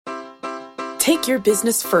Take your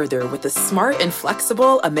business further with the smart and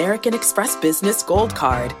flexible American Express Business Gold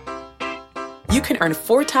Card. You can earn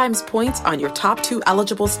 4 times points on your top 2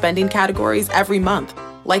 eligible spending categories every month,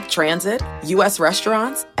 like transit, U.S.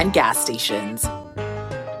 restaurants, and gas stations.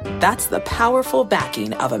 That's the powerful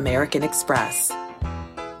backing of American Express.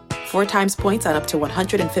 4 times points on up to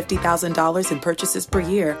 $150,000 in purchases per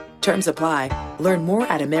year. Terms apply. Learn more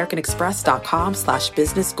at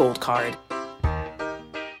americanexpress.com/businessgoldcard.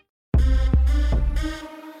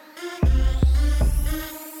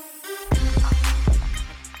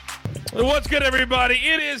 What's good, everybody?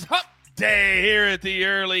 It is Hump Day here at the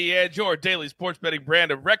Early Edge, your daily sports betting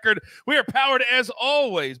brand of record. We are powered, as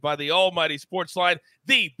always, by the almighty Sportsline,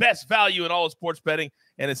 the best value in all of sports betting,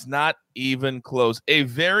 and it's not even close. A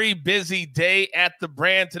very busy day at the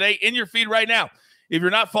brand today in your feed right now. If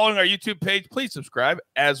you're not following our YouTube page, please subscribe.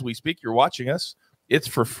 As we speak, you're watching us. It's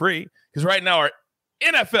for free, because right now our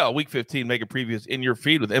NFL Week 15 mega preview is in your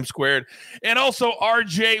feed with M Squared and also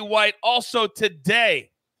RJ White. Also today,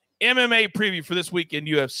 MMA preview for this weekend,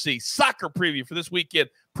 UFC, soccer preview for this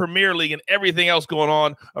weekend, Premier League, and everything else going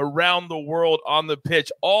on around the world on the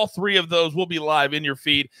pitch. All 3 of those will be live in your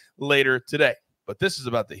feed later today. But this is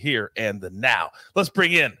about the here and the now. Let's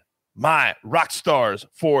bring in my rock stars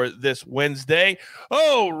for this Wednesday.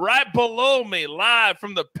 Oh, right below me, live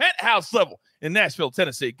from the penthouse level in Nashville,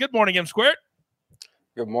 Tennessee. Good morning, M Squared.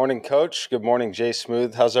 Good morning, Coach. Good morning, Jay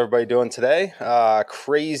Smooth. How's everybody doing today?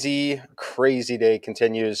 Crazy day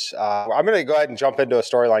continues. I'm going to go ahead and jump into a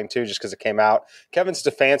storyline, too, just because it came out. Kevin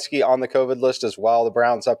Stefanski on the COVID list as well. The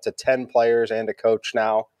Browns up to 10 players and a coach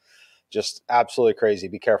now. Just absolutely crazy.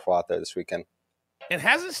 Be careful out there this weekend. And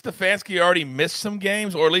hasn't Stefanski already missed some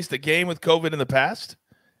games, or at least a game with COVID in the past?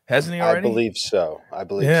 Hasn't he already? I believe so,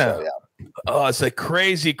 yeah. Oh, it's a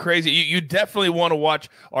crazy. You definitely want to watch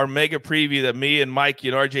our mega preview that me and Mikey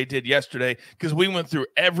and RJ did yesterday, because we went through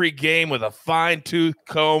every game with a fine-tooth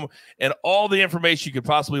comb, and all the information you could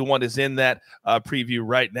possibly want is in that preview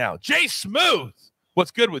right now. Jay Smooth,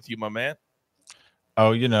 what's good with you, my man?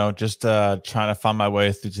 Oh, just trying to find my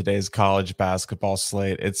way through today's college basketball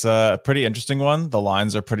slate. It's a pretty interesting one. The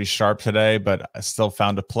lines are pretty sharp today, but I still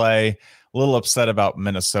found a play. A little upset about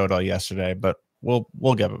Minnesota yesterday, but we'll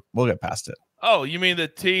get past it. Oh, you mean the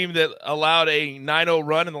team that allowed a 9-0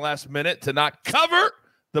 run in the last minute to not cover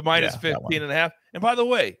the minus 15.5? And by the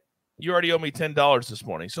way, you already owe me $10 this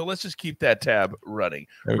morning, so let's just keep that tab running.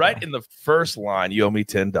 Right in the first line, you owe me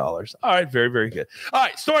 $10. All right, very, very good. All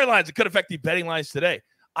right, storylines that could affect the betting lines today.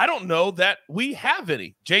 I don't know that we have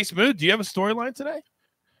any. Jay Smooth, do you have a storyline today?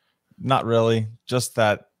 Not really. Just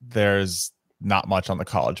that there's not much on the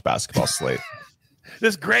college basketball slate.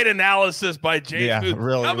 This great analysis by James Booth.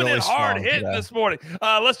 Coming in hard hitting this morning.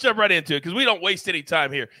 Let's jump right into it, because we don't waste any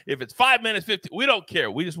time here. If it's 5 minutes, 50, we don't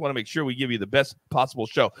care. We just want to make sure we give you the best possible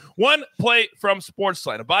show. One play from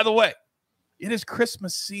Sportsline. And by the way, it is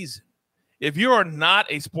Christmas season. If you are not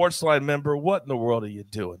a Sportsline member, what in the world are you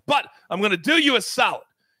doing? But I'm going to do you a solid.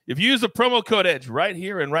 If you use the promo code EDGE right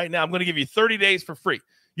here and right now, I'm going to give you 30 days for free.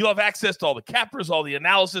 You'll have access to all the cappers, all the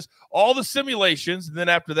analysis, all the simulations. And then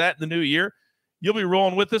after that, in the new year, you'll be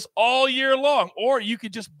rolling with us all year long. Or you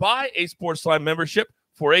could just buy a Sportsline membership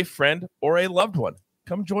for a friend or a loved one.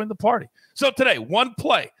 Come join the party. So today, one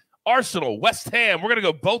play, Arsenal, West Ham. We're going to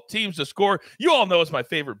go both teams to score. You all know it's my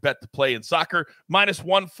favorite bet to play in soccer. Minus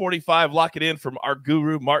 145. Lock it in from our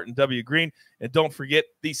guru, Martin W. Green. And don't forget,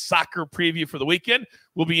 the soccer preview for the weekend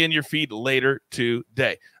will be in your feed later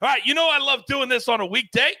today. All right, you know I love doing this on a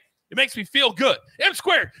weekday. It makes me feel good. M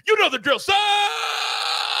Squared, you know the drill.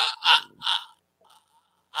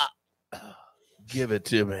 Give it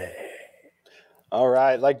to me. All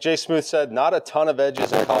right. Like Jay Smooth said, not a ton of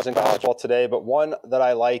edges in college ball today, but one that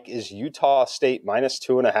I like is Utah State minus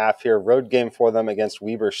 2.5 here. Road game for them against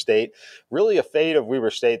Weber State. Really a fade of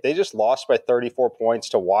Weber State. They just lost by 34 points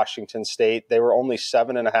to Washington State. They were only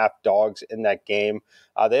 7.5 dogs in that game.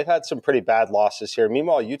 They've had some pretty bad losses here.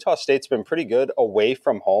 Meanwhile, Utah State's been pretty good away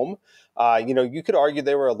from home. You could argue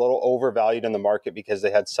they were a little overvalued in the market because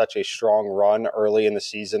they had such a strong run early in the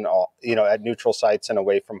season, at neutral sites and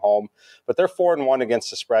away from home. But they're 4-1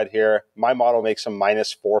 against the spread here. My model makes them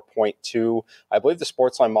minus 4.2. I believe the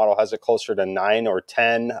Sportsline model has it closer to 9 or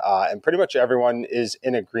 10. And pretty much everyone is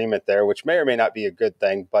in agreement there, which may or may not be a good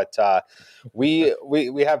thing. But we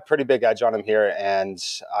have pretty big edge on them here. And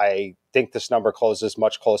I think this number closes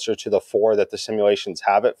much closer to the 4 that the simulations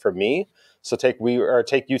have it for me. So take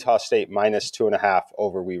Utah State minus 2.5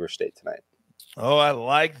 over Weber State tonight. Oh, I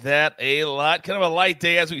like that a lot. Kind of a light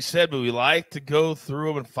day, as we said, but we like to go through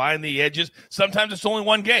them and find the edges. Sometimes it's only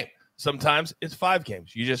one game. Sometimes it's 5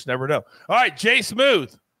 games. You just never know. All right, Jay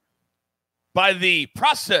Smooth. by the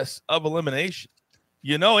process of elimination,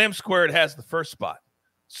 you know M Squared has the first spot.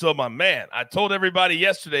 So, my man, I told everybody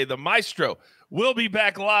yesterday, the Maestro will be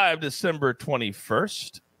back live December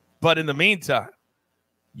 21st. But in the meantime,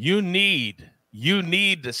 you need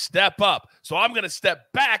to step up. So I'm going to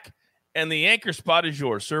step back, and the anchor spot is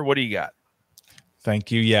yours, sir. What do you got?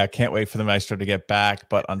 Thank you. Yeah, can't wait for the Maestro to get back.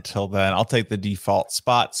 But until then, I'll take the default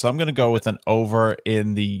spot. So I'm going to go with an over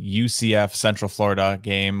in the UCF Central Florida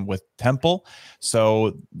game with Temple.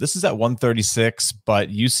 So this is at 136, but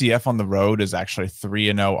UCF on the road is actually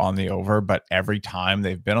 3-0 on the over. But every time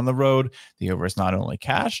they've been on the road, the over is not only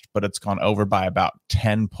cashed, but it's gone over by about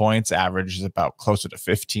 10 points. Average is about closer to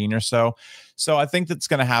 15 or so. So I think that's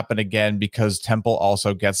going to happen again because Temple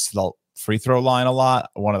also gets the free throw line a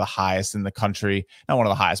lot, one of the highest in the country, not one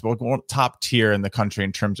of the highest, but top tier in the country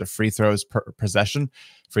in terms of free throws per possession.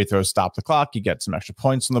 Free throws stop the clock. You get some extra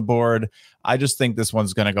points on the board. I just think this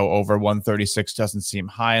one's going to go over. 136 doesn't seem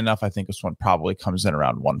high enough. I think this one probably comes in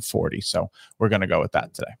around 140. So we're going to go with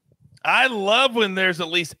that today. I love when there's at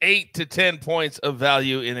least 8 to 10 points of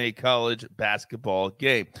value in a college basketball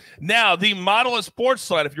game. Now, the model of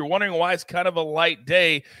Sportsline, if you're wondering why it's kind of a light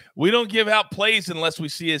day, we don't give out plays unless we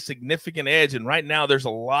see a significant edge. And right now, there's a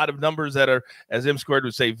lot of numbers that are, as M Squared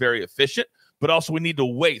would say, very efficient, but also we need to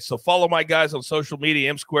wait. So follow my guys on social media,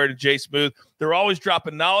 M Squared and J Smooth. They're always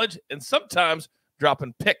dropping knowledge and sometimes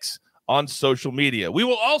dropping picks on social media. We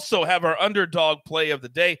will also have our underdog play of the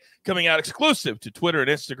day coming out exclusive to Twitter and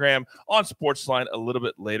Instagram on Sportsline a little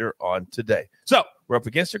bit later on today. So we're up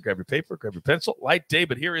against it. Grab your paper, grab your pencil. Light day,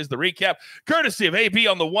 but here is the recap, courtesy of AB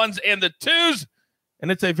on the ones and the twos. And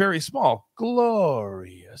it's a very small,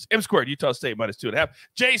 glorious M Squared, Utah State -2.5.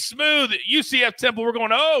 J Smooth, UCF Temple, we're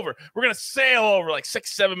going over. We're going to sail over like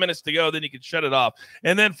 6-7 minutes to go. Then you can shut it off.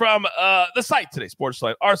 And then from the site today,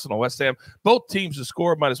 Sportsline, Arsenal, West Ham, both teams to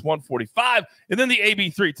score -145. And then the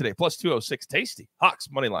AB3 today, +206. Tasty. Hawks,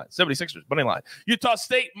 money line. 76ers, money line. Utah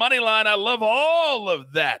State, money line. I love all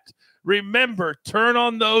of that. Remember, turn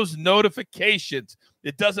on those notifications.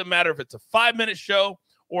 It doesn't matter if it's a 5-minute show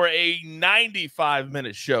or a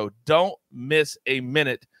 95-minute show. Don't miss a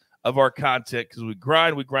minute of our content because we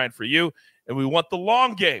grind for you, and we want the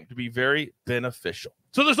long game to be very beneficial.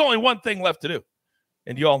 So there's only one thing left to do,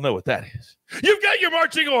 and you all know what that is. You've got your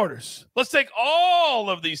marching orders. Let's take all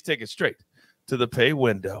of these tickets straight to the pay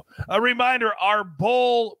window. A reminder, our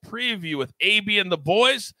bowl preview with AB and the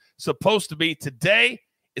boys supposed to be today.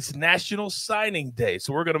 It's National Signing Day,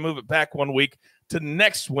 so we're going to move it back 1 week to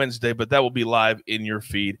next Wednesday, but that will be live in your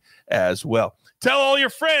feed as well. Tell all your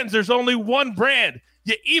friends there's only one brand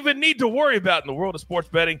you even need to worry about in the world of sports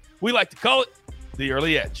betting. We like to call it the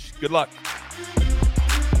Early Edge. Good luck.